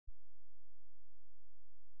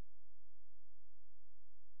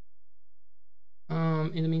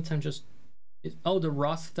in the meantime just... Oh, the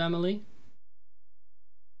Roth family.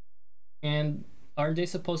 And are they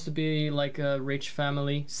supposed to be like a rich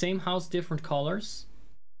family? Same house, different colors.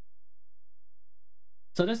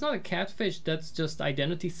 So that's not a catfish, that's just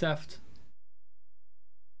identity theft.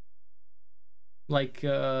 Like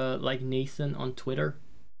Nathan on Twitter.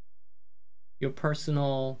 Your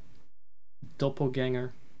personal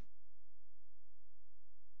doppelganger.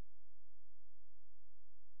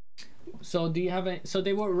 So do you have any... So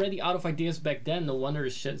they were already out of ideas back then. No wonder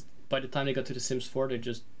it's just by the time they got to The Sims 4, they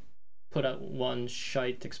just put out one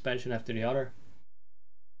shite expansion after the other.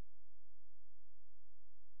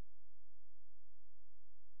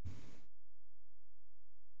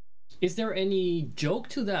 Is there any joke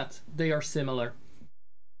to that? They are similar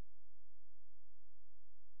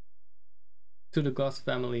to the Goth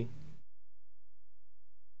family,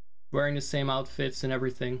 wearing the same outfits and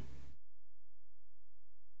everything.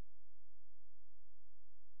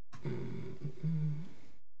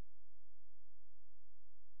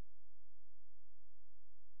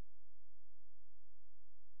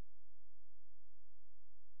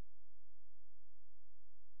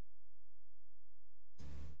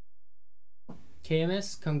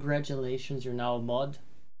 KMS, congratulations, you're now a mod.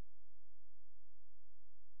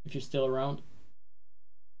 If you're still around.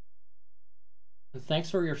 And thanks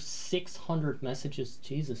for your 600 messages,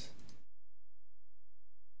 Jesus.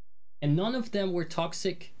 And none of them were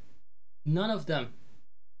toxic. None of them.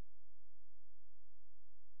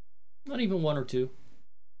 Not even one or two.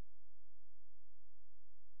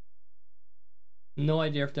 No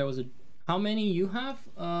idea if there was a... How many you have?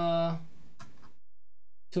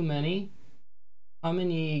 Too many. How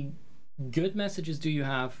many good messages do you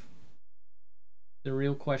have? The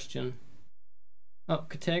real question. Oh,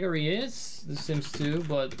 category is The Sims 2,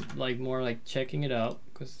 but like more like checking it out,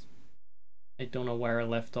 because I don't know where I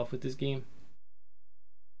left off with this game.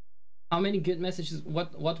 How many good messages?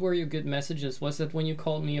 What were your good messages? Was that when you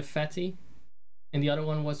called me a fatty? And the other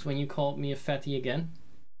one was when you called me a fatty again?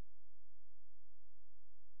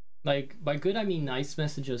 Like, by good I mean nice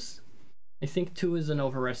messages. I think 2 is an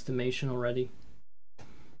overestimation already.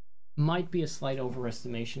 Might be a slight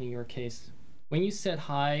overestimation in your case. When you said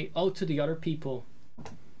hi, oh, to the other people.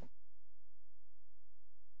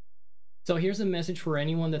 So here's a message for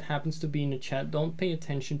anyone that happens to be in the chat. Don't pay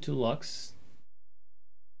attention to Lux.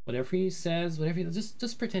 Whatever he says, whatever he does,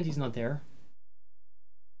 just pretend he's not there.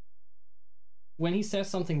 When he says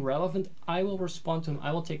something relevant, I will respond to him.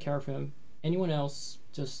 I will take care of him. Anyone else,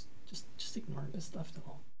 just ignore this stuff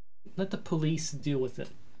though. Let the police deal with it,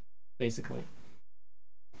 basically.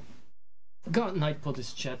 God, Nightbot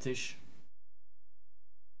is chattish.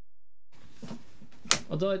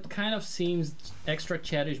 Although it kind of seems extra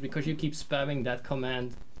chattish because you keep spamming that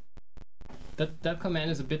command. That command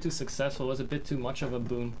is a bit too successful. It was a bit too much of a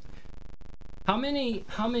boon. How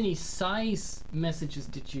many size messages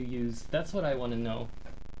did you use? That's what I want to know.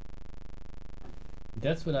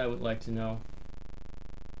 That's what I would like to know.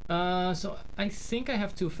 So I think I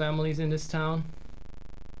have 2 families in this town.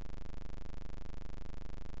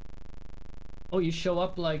 Oh, you show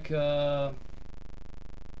up like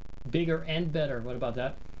bigger and better. What about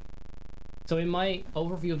that? So in my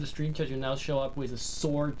overview of the stream chat, you now show up with a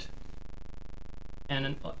sword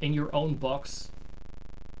and in your own box.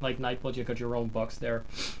 Like Nightbot, you got your own box there.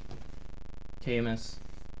 KMS.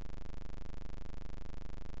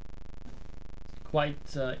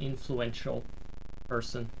 Quite influential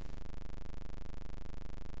person.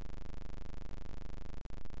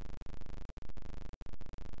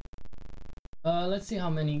 Let's see how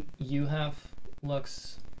many you have,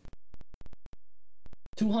 Lux.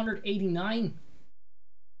 289.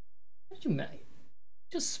 What did you make?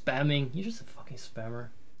 Just spamming. You're just a fucking spammer.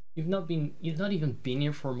 You've not even been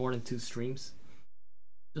here for more than 2 streams.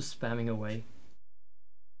 Just spamming away.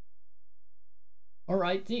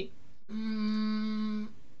 Alrighty.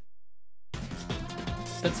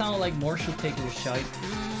 That sounded like Morshu taking a shite.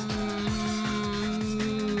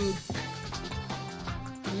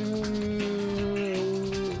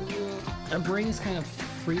 My brain is kind of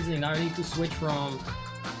freezing. Now I need to switch from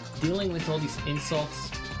dealing with all these insults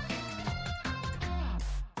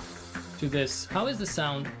to this. How is the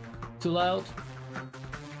sound? Too loud?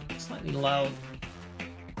 Slightly loud,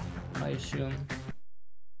 I assume.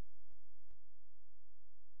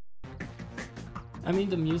 I mean,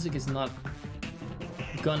 the music is not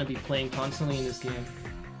gonna be playing constantly in this game.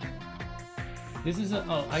 This is a...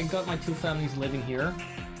 Oh, I got my 2 families living here.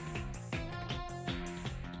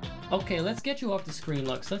 Okay, let's get you off the screen,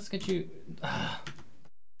 Lux. Let's get you...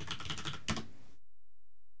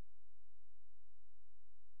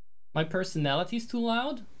 My personality's too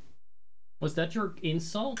loud? Was that your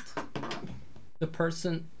insult? The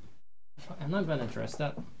person... I'm not gonna address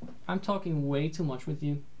that. I'm talking way too much with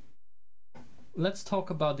you. Let's talk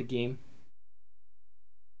about the game.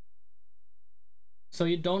 So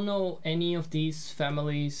you don't know any of these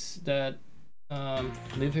families that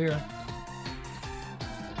live here?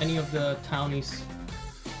 Any of the townies?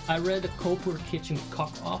 I read the Copper Kitchen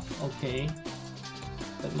Cock Off. Okay.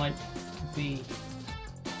 That might be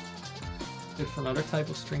good for another type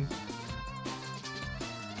of string.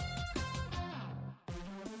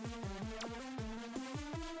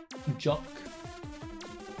 Jock.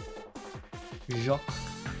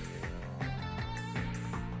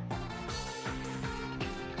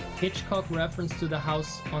 Hitchcock reference to the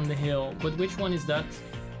house on the hill. But which one is that?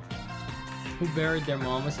 Who buried their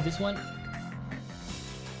mom? Was it this one?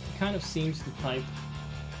 It kind of seems the type.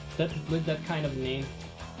 That with that kind of name.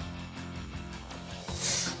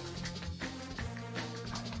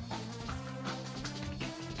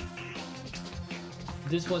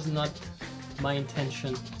 This was not my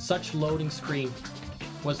intention. Such loading screen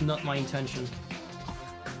was not my intention.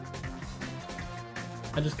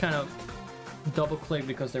 I just kind of double clicked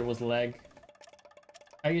because there was lag.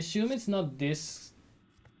 I assume it's not this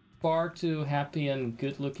far too happy and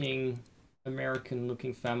good looking American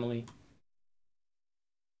looking family.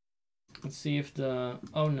 Let's see if the...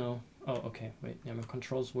 oh no. Oh, okay, wait, yeah, my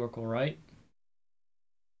controls work alright.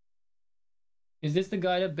 Is this the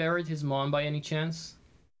guy that buried his mom by any chance?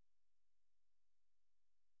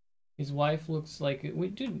 His wife looks like... We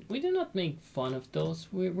do not make fun of those.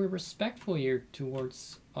 We're respectful here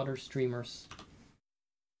towards other streamers.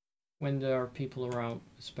 When there are people around,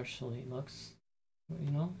 especially Lux.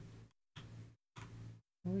 You know?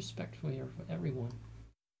 We're respectful here for everyone.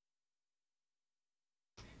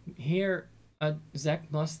 Here at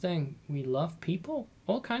Zach Mustang, we love people.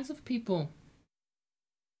 All kinds of people.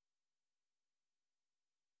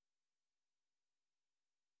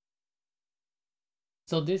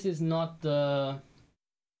 So this is not the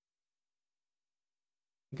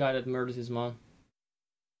guy that murders his mom.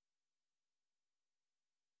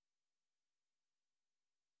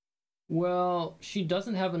 Well, she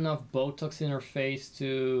doesn't have enough Botox in her face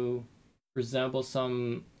to resemble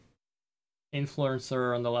some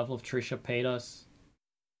influencer on the level of Trisha Paytas.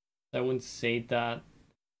 I wouldn't say that.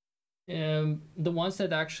 The ones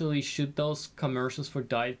that actually shoot those commercials for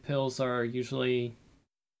diet pills are usually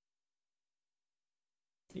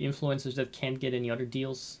the influencers that can't get any other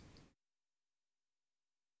deals.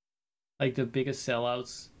 Like the biggest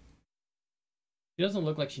sellouts. She doesn't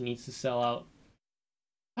look like she needs to sell out.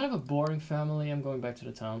 Kind of a boring family. I'm going back to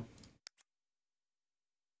the town.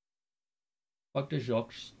 Fuck the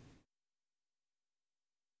jocks.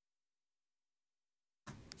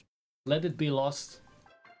 Let it be lost.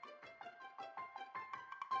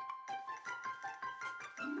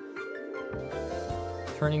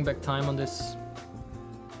 Turning back time on this.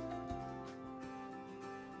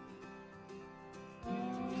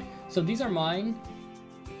 So these are mine.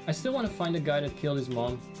 I still want to find the guy that killed his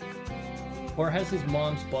mom. Or has his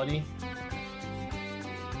mom's body.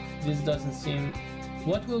 This doesn't seem...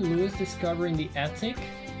 What will Lewis discover in the attic?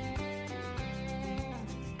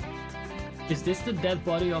 Is this the dead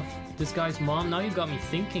body of this guy's mom? Now you got me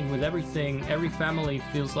thinking with everything. Every family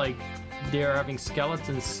feels like they're having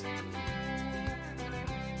skeletons.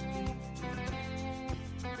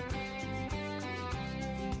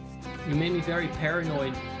 You made me very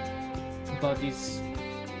paranoid about these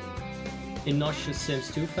innocuous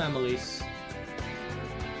Sims 2 families.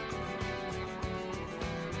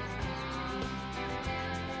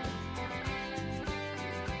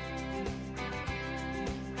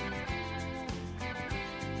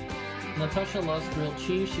 Natasha loves grilled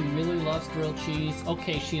cheese. She really loves grilled cheese.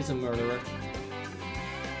 Okay, she is a murderer.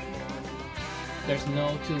 There's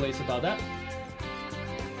no two ways about that.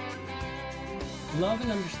 Love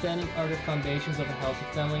and understanding are the foundations of a healthy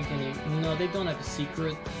family. Can you... No, they don't have a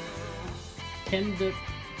secret. Can the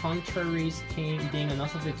contraries gain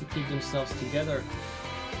enough of it to keep themselves together?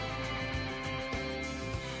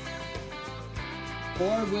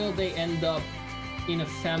 Or will they end up in a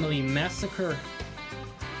family massacre?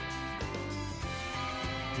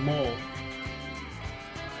 Mole.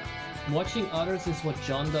 Watching others is what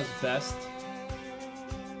John does best.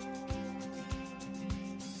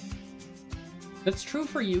 That's true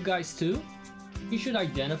for you guys too. You should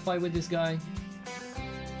identify with this guy.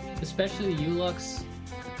 Especially you, Lux.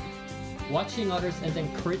 Watching others and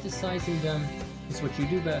then criticizing them is what you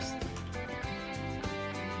do best.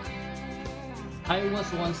 I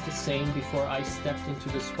was once the same before I stepped into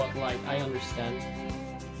the spotlight, I understand.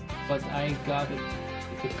 But I got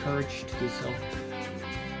the courage to do so.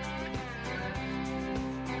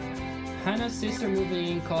 Hannah's sister moving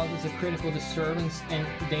in causes a critical disturbance and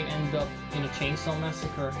they end up in a chainsaw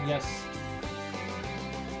massacre. Yes.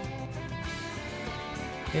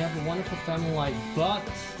 They have a wonderful family life, but...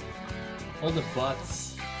 all the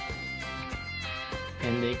buts.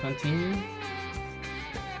 Can they continue?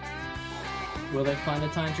 Will they find the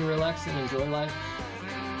time to relax and enjoy life?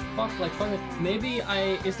 Fuck, like fuck it. Maybe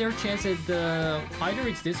is there a chance that either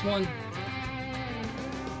it's this one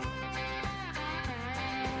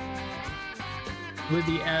with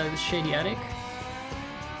the shady attic,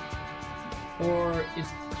 or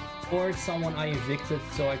it's someone I evicted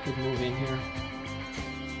so I could move in here,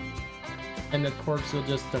 and the corpse will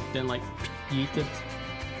just have been like yeeted.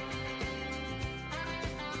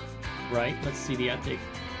 Right? Let's see the attic.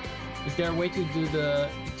 Is there a way to do to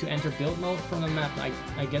enter build mode from the map?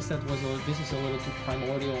 I guess that was this is a little too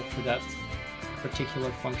primordial for that particular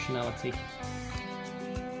functionality.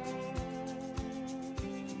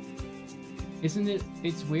 Isn't it?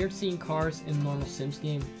 It's weird seeing cars in a normal Sims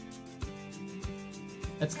game.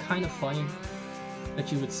 That's kind of funny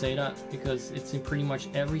that you would say that, because it's in pretty much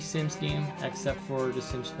every Sims game except for The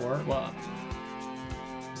Sims 4. Well,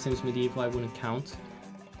 Sims Medieval I wouldn't count.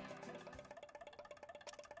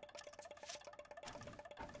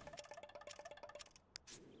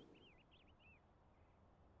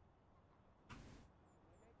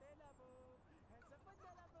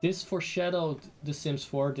 This foreshadowed The Sims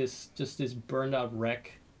 4, this burned out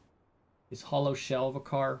wreck. This hollow shell of a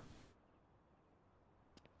car.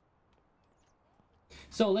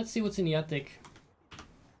 So let's see what's in the attic.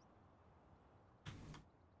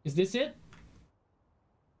 Is this it?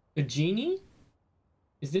 A genie?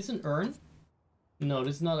 Is this an urn? No,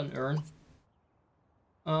 this is not an urn.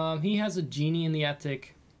 He has a genie in the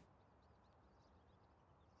attic.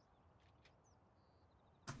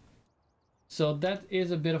 So that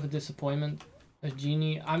is a bit of a disappointment. A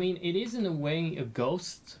genie. I mean, it is in a way a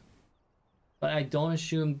ghost. But I don't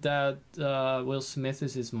assume that Will Smith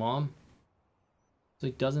is his mom. So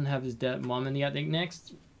he doesn't have his dead mom in the attic.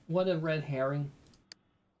 Next, what a red herring.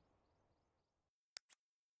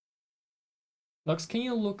 Lux, can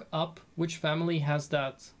you look up which family has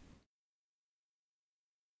that?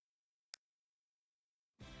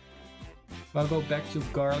 I'll go back to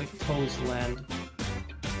Garlic Toast Land.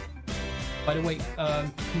 By the way,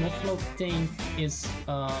 knoflookteen is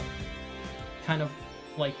kind of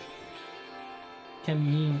like, can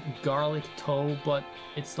mean garlic toe, but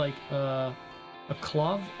it's like a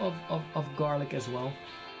clove of garlic as well.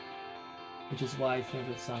 Which is why I think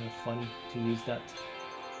it sounded funny to use that.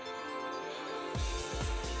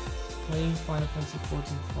 Playing Final Fantasy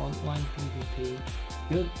XIV Frontline PvP.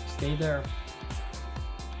 Good, stay there.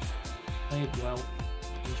 Play it well.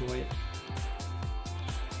 Enjoy it.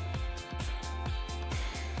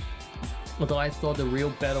 Although I thought the real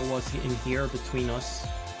battle was in here between us.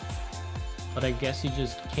 But I guess you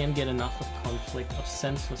just can't get enough of conflict, of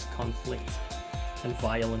senseless conflict and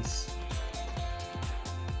violence.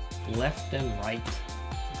 Left and right.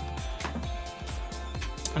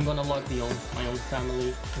 I'm gonna log my own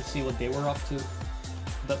family and see what they were up to.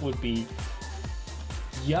 That would be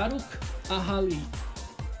Yaruk Ahali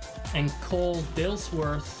and Cole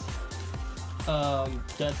Dillsworth.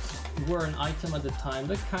 That were an item at the time,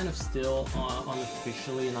 but kind of still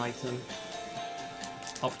unofficially an item.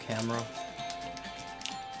 Off camera.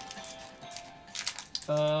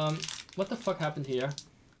 What the fuck happened here?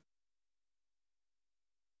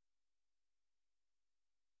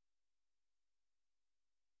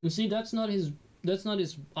 You see, that's not his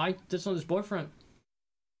boyfriend.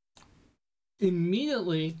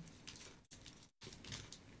 Immediately,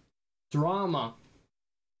 drama.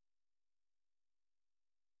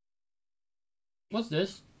 What's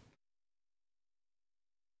this?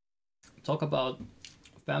 Talk about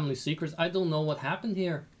family secrets. I don't know what happened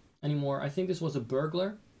here anymore. I think this was a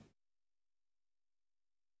burglar.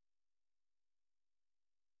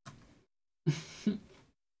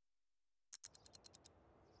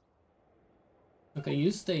 Okay,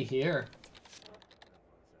 you stay here.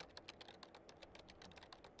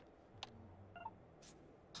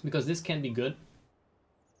 Because this can't be good.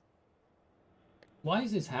 Why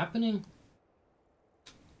is this happening?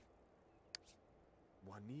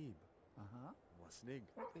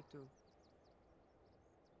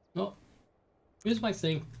 No. Here's my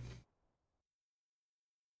thing.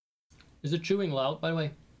 Is it chewing loud, by the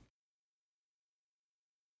way?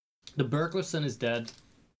 The burglar son is dead.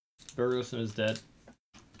 Burglar son is dead.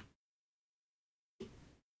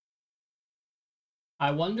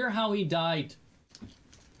 I wonder how he died.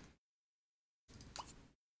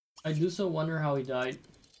 I do so wonder how he died.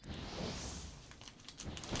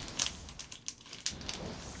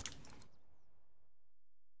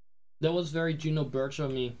 That was very Juno Birch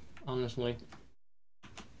of me, honestly.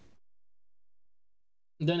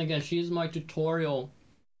 Then again, she's my tutorial.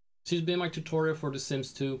 She's been my tutorial for The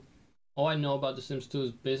Sims 2. All I know about The Sims 2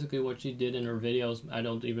 is basically what she did in her videos. I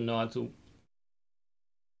don't even know how to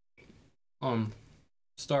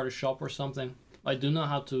start a shop or something. I do know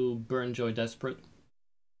how to burn Joy Desperate.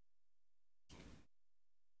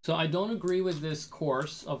 So I don't agree with this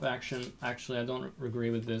course of action. Actually, I don't agree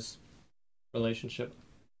with this relationship.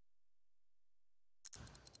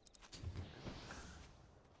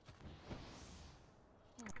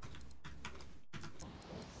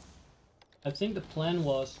 I think the plan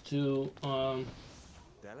was to he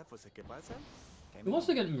wants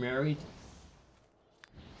to get married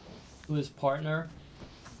to his partner,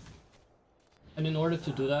 and in order to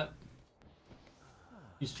do that,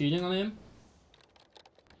 he's cheating on him.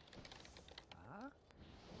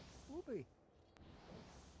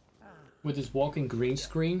 With his walking green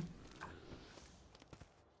screen.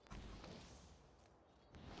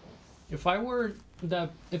 If I were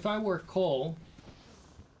Cole,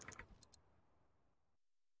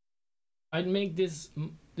 I'd make this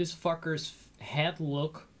fucker's head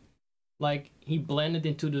look like he blended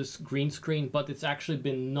into this green screen, but it's actually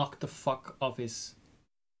been knocked the fuck off his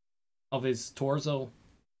torso.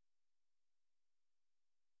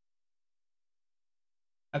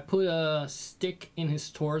 I put a stick in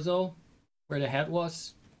his torso where the head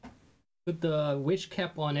was, put the witch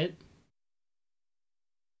cap on it,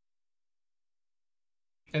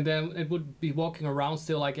 and then it would be walking around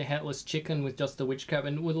still like a headless chicken with just the witch cap,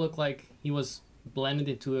 and it would look like he was blended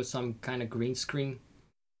into some kind of green screen.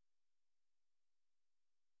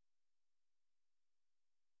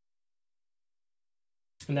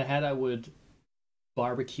 And the head I would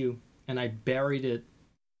barbecue, and I buried it,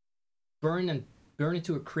 burn it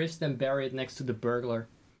to a crisp, then bury it next to the burglar.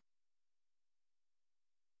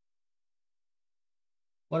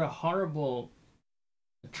 What a horrible,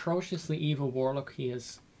 atrociously evil warlock he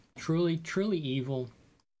is. Truly, truly evil.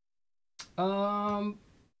 The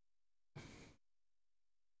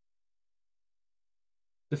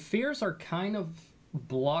fears are kind of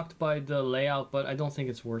blocked by the layout, but I don't think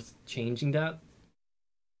it's worth changing that.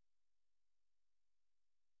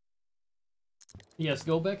 Yes,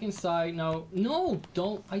 go back inside now. No,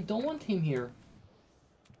 don't. I don't want him here.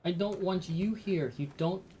 I don't want you here. You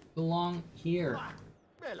don't belong here.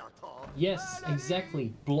 Yes,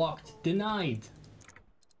 exactly. Blocked. Denied.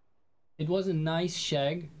 It was a nice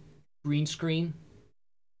shag. Green screen.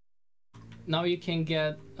 Now you can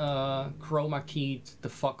get chroma keyed the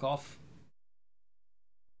fuck off.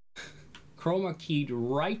 Chroma keyed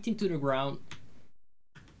right into the ground.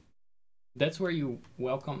 That's where you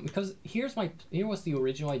welcome, because here was the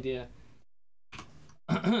original idea.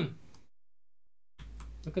 Look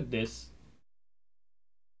at this.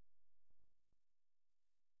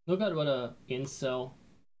 Look at what a incel.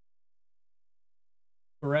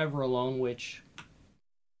 Forever alone witch.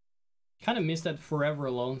 Kind of miss that forever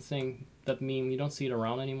alone thing, that meme. You don't see it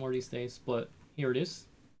around anymore these days, but here it is.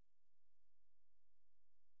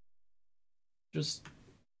 Just,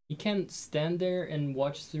 you can stand there and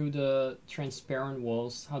watch through the transparent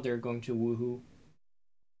walls how they're going to woohoo.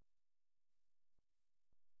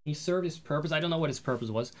 He served his purpose. I don't know what his purpose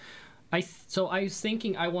was. So I was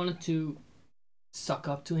thinking I wanted to suck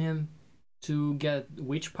up to him to get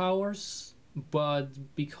witch powers, but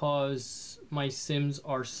because my Sims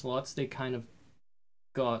are sluts, they kind of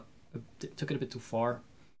took it a bit too far.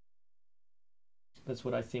 That's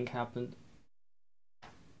what I think happened.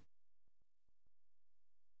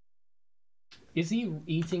 Is he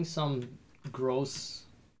eating some gross,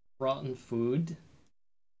 rotten food?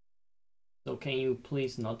 So can you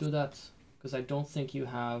please not do that? Because I don't think you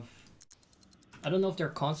have... I don't know if there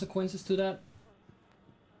are consequences to that.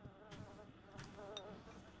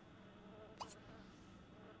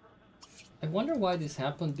 I wonder why this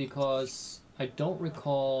happened, because I don't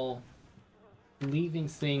recall leaving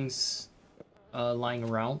things lying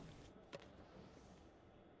around.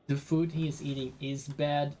 The food he is eating is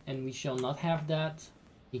bad, and we shall not have that.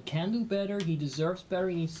 He can do better, he deserves better,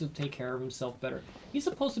 he needs to take care of himself better. He's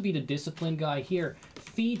supposed to be the disciplined guy here.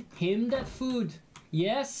 Feed him that food.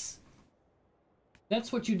 Yes!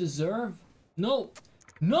 That's what you deserve. No!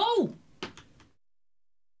 No!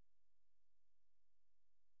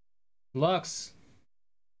 Lux.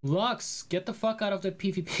 Lux, get the fuck out of the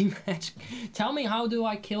PvP match. Tell me, how do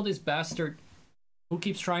I kill this bastard who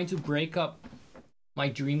keeps trying to break up my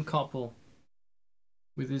dream couple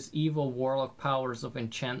with his evil warlock powers of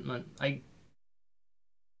enchantment? How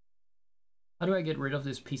do I get rid of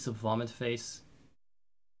this piece of vomit face?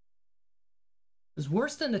 It's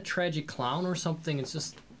worse than the tragic clown or something. It's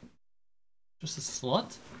just Just a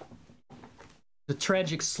slut? The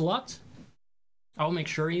tragic slut? I'll make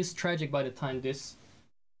sure he's tragic by the time this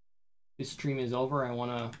stream is over. I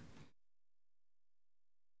wanna...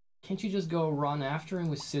 Can't you just go run after him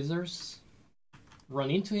with scissors?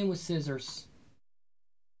 Run into him with scissors.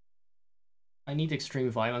 I need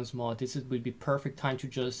extreme violence mod. This would be perfect time to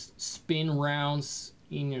just spin rounds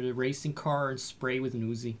in the racing car and spray with an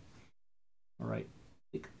Uzi. Alright.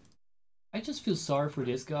 I just feel sorry for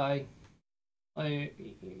this guy.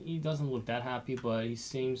 He doesn't look that happy, but he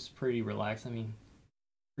seems pretty relaxed. I mean,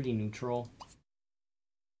 pretty neutral.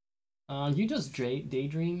 You just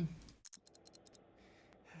daydream.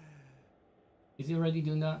 Is he already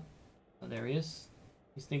doing that? Oh, there he is.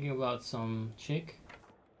 He's thinking about some chick.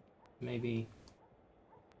 Maybe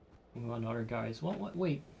thinking about other guys. What?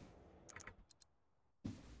 Wait.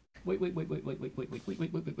 Wait.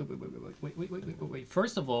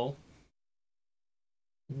 First of all,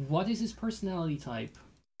 what is his personality type?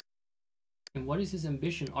 And what is his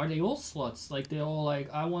ambition? Are they all sluts? Like, they all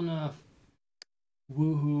like, I wanna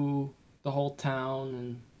woohoo the whole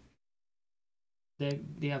town, and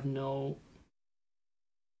they have no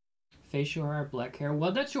facial hair, black hair.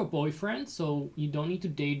 Well, that's your boyfriend, so you don't need to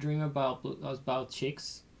daydream about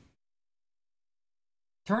chicks.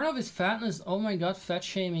 Turn off his fatness. Oh my god, fat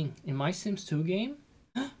shaming in my Sims 2 game.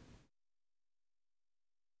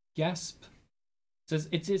 Gasp. Says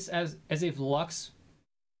it is as if Lux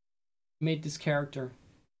made this character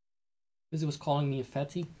because it was calling me a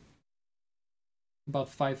fatty about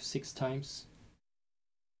 5-6 times.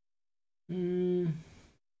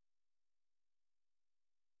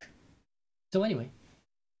 So anyway,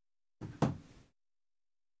 how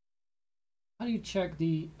do you check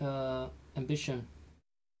the ambition?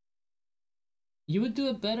 You would do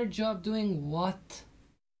a better job doing what?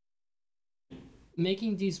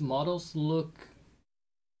 Making these models look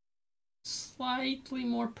slightly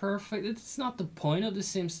more perfect. It's not the point of The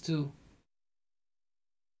Sims 2.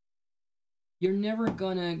 You're never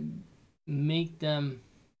gonna make them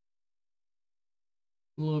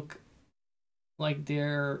look like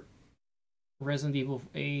they're Resident Evil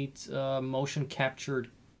 8 motion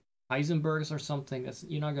captured Heisenbergs or something.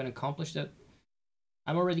 You're not gonna accomplish that.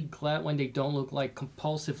 I'm already glad when they don't look like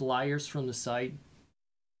compulsive liars from the side.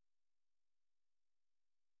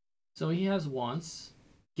 So he has wants.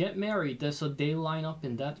 Get married, so they line up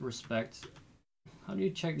in that respect. How do you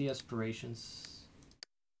check the aspirations?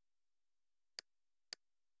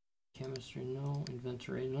 Chemistry, no.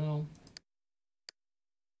 Inventory, no.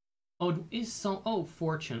 Oh, is some... Oh,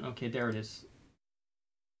 fortune. Okay, there it is.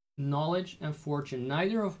 Knowledge and fortune.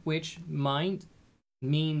 Neither of which mean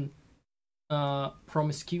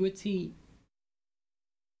promiscuity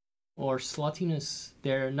or sluttiness.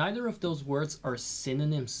 Neither of those words are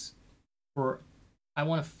synonyms for I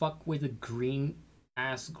want to fuck with a green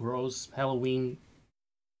ass gross Halloween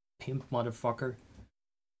pimp motherfucker.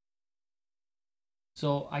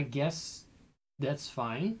 So I guess that's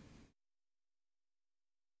fine.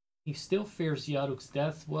 He still fears Yaruk's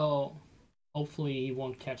death. Well, hopefully he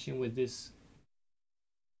won't catch him with this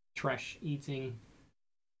trash eating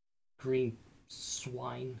green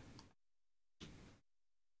swine.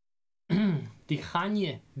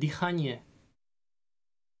 Dihanie.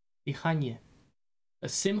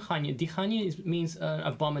 Simchanie. Dihanie means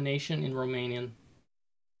abomination in Romanian,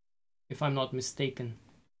 if I'm not mistaken.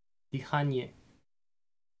 Dihanie.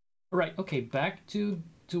 Right, okay, back to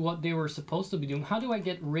what they were supposed to be doing. How do I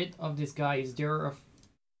get rid of this guy? Is there a...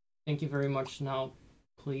 Thank you very much. Now,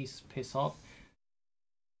 please piss off.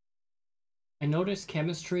 I noticed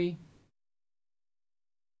chemistry.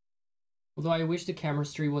 Although I wish the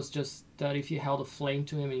chemistry was just that if you held a flame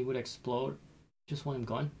to him, he would explode. Just want him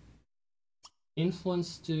gone.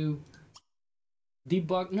 Influence to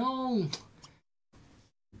debug. No!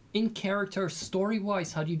 In character,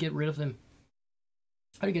 story-wise, how do you get rid of him?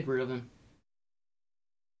 How do you get rid of him?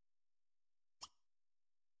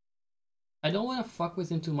 I don't want to fuck with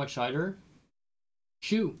him too much either.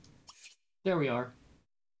 Shoo! There we are.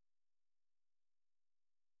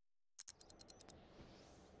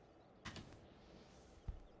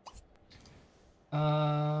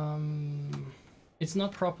 It's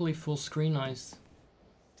not properly full screenized.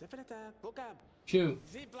 Shoo!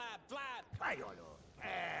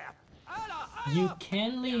 You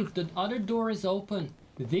can leave. The other door is open.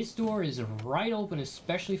 This door is right open,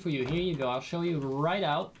 especially for you. Here you go. I'll show you right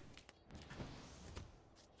out.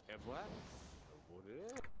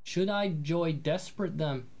 Should I joy desperate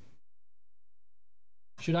them?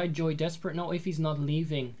 Should I joy desperate? No, if he's not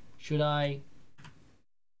leaving. Should I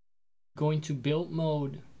go into build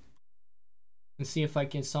mode and see if I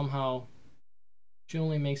can somehow... She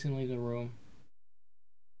only makes him leave the room.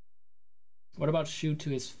 What about shoot to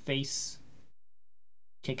his face?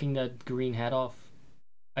 Kicking that green head off.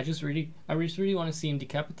 I just really want to see him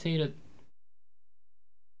decapitated.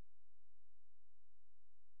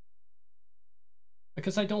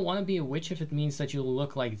 Because I don't want to be a witch if it means that you'll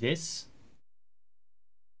look like this.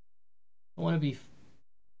 I want to be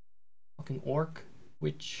fucking orc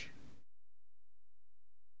witch.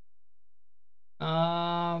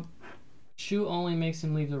 Shoe only makes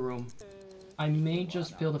him leave the room. I may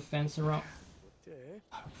just build a fence around.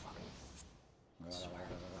 I don't fucking swear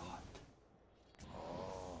to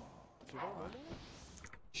God.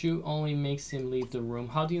 Shoe only makes him leave the room.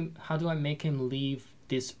 How do I make him leave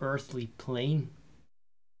this earthly plane?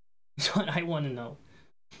 That's what I want to know.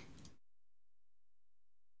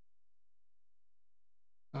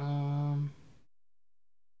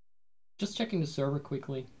 Just checking the server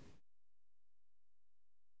quickly.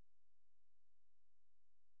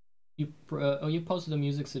 You posted a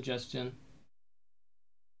music suggestion.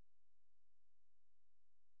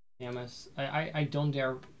 Damn, I don't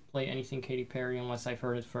dare play anything Katy Perry unless I've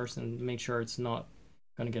heard it first and make sure it's not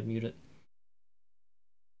gonna get muted.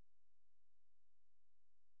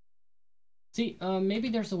 See, maybe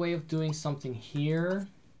there's a way of doing something here.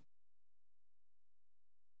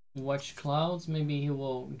 Watch clouds, maybe he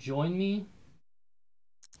will join me.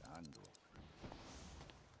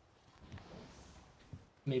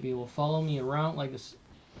 Maybe he will follow me around like this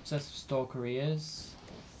obsessive stalker he is.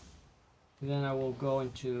 Then I will go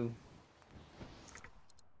into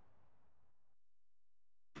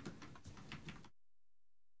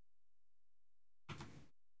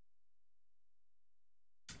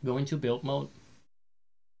build mode.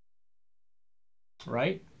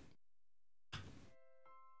 Right?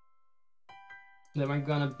 Then we're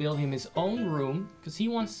gonna build him his own room because he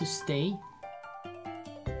wants to stay.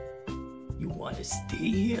 You want to stay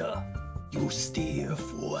here? You stay here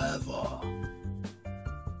forever.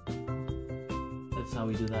 That's how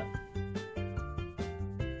we do that.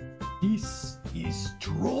 This is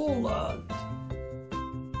Trollland.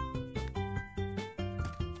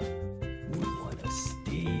 You want to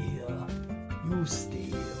stay here? You stay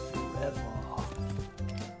here forever.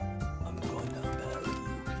 I'm gonna bury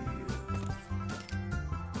you here.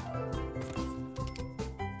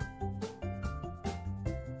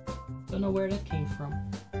 Don't know where that came from.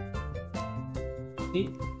 See?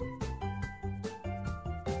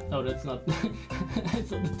 Oh, that's not. I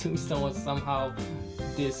thought the tombstone was somehow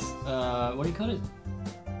this. What do you call it?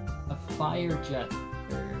 A fire jet.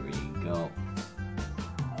 There we go.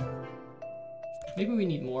 Maybe we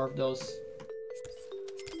need more of those.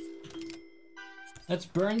 Let's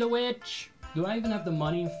burn the witch! Do I even have the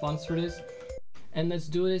money and funds for this? And let's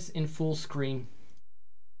do this in full screen.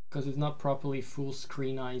 Because it's not properly full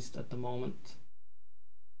screenized at the moment.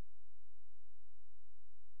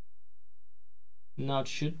 Now it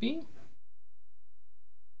should be.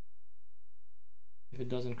 If it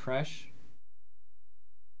doesn't crash.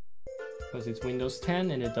 Because it's Windows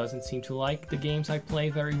 10 and it doesn't seem to like the games I play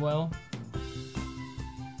very well.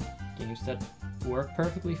 Games that work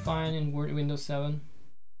perfectly fine in Windows 7.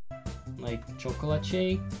 Like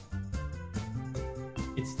Chocolate.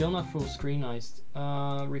 It's still not full screenized.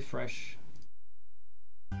 Refresh.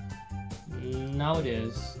 Now it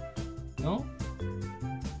is. No?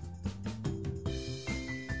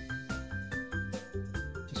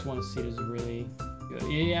 Just want to see this really good.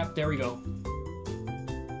 Yeah, there we go.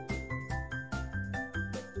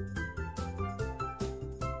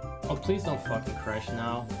 Oh, please don't fucking crash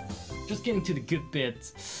now. Just getting to the good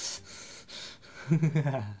bit.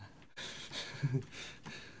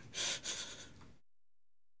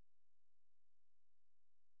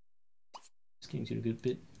 Getting to the good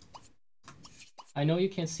bit. I know you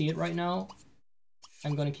can't see it right now.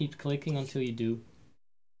 I'm gonna keep clicking until you do.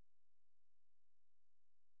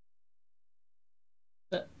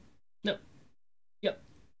 No. Yep.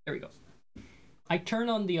 There we go. I turn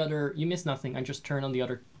on the other. You missed nothing. I just turn on the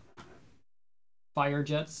other fire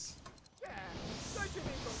jets.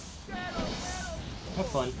 Have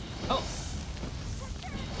fun. Oh.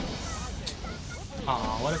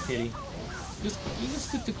 Aw, what a pity. He just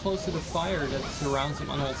stood too close to the fire that surrounds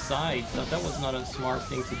him on all sides. So that was not a smart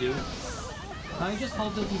thing to do. I just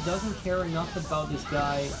hope that he doesn't care enough about this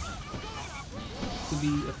guy to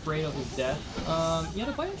be afraid of his death.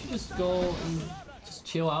 Yeah, why don't you just go and just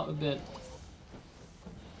chill out a bit?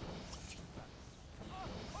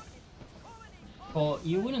 Oh,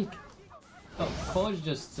 you wouldn't... Oh, Cole is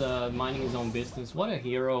just minding his own business. What a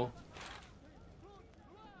hero.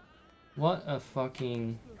 What a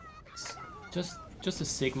fucking... Just a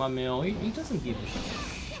Sigma mill. He doesn't give a shit.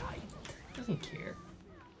 He doesn't care.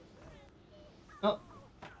 Oh,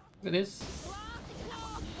 look at this.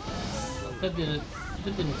 That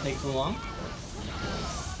didn't take too long.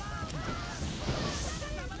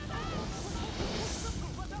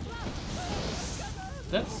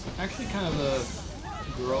 That's actually kind of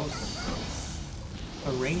a gross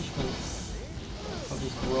arrangement of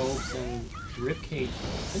his robes and ribcage.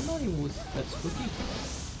 I didn't know he was that spooky.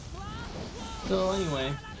 So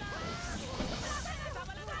anyway.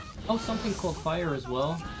 Oh, something called fire as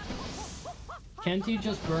well. Can't he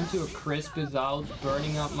just burn to a crisp without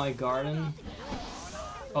burning up my garden?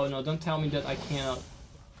 Oh no, don't tell me that I cannot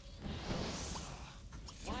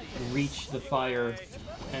reach the fire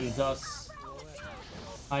and thus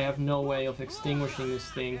I have no way of extinguishing this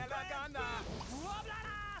thing.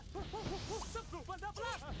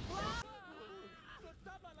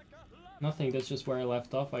 Nothing, that's just where I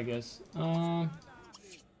left off, I guess.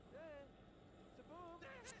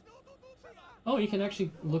 Oh, you can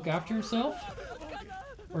actually look after yourself?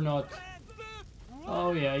 Or not?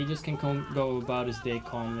 Oh yeah, he just can go about his day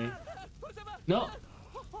calmly. No!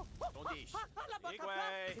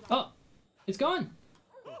 Oh! It's gone!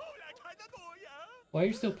 Why are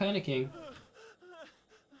you still panicking?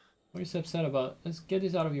 What are you so upset about? Let's get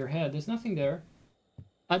this out of your head. There's nothing there.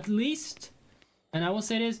 At least, and I will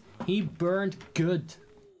say this, he burned good.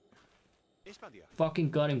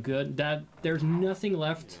 Fucking got him good. That there's nothing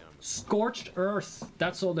left. Scorched earth.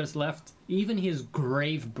 That's all there's left. Even his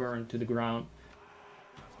grave burned to the ground.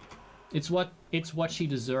 It's what she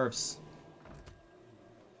deserves.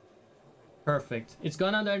 Perfect. It's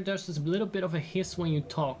gonna there's just a little bit of a hiss when you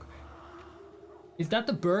talk. Is that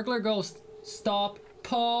the burglar ghost? Stop.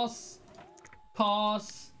 Pause.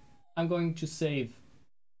 Pause. I'm going to save.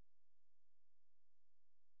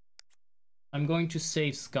 I'm going to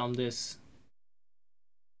save scum this.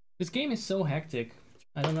 This game is so hectic.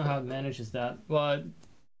 I don't know how it manages that. Well,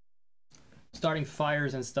 starting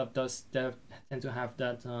fires and stuff does tend to have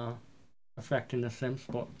that effect in the Sims,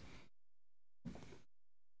 but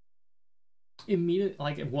immediately,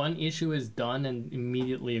 like, one issue is done and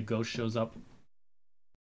immediately a ghost shows up.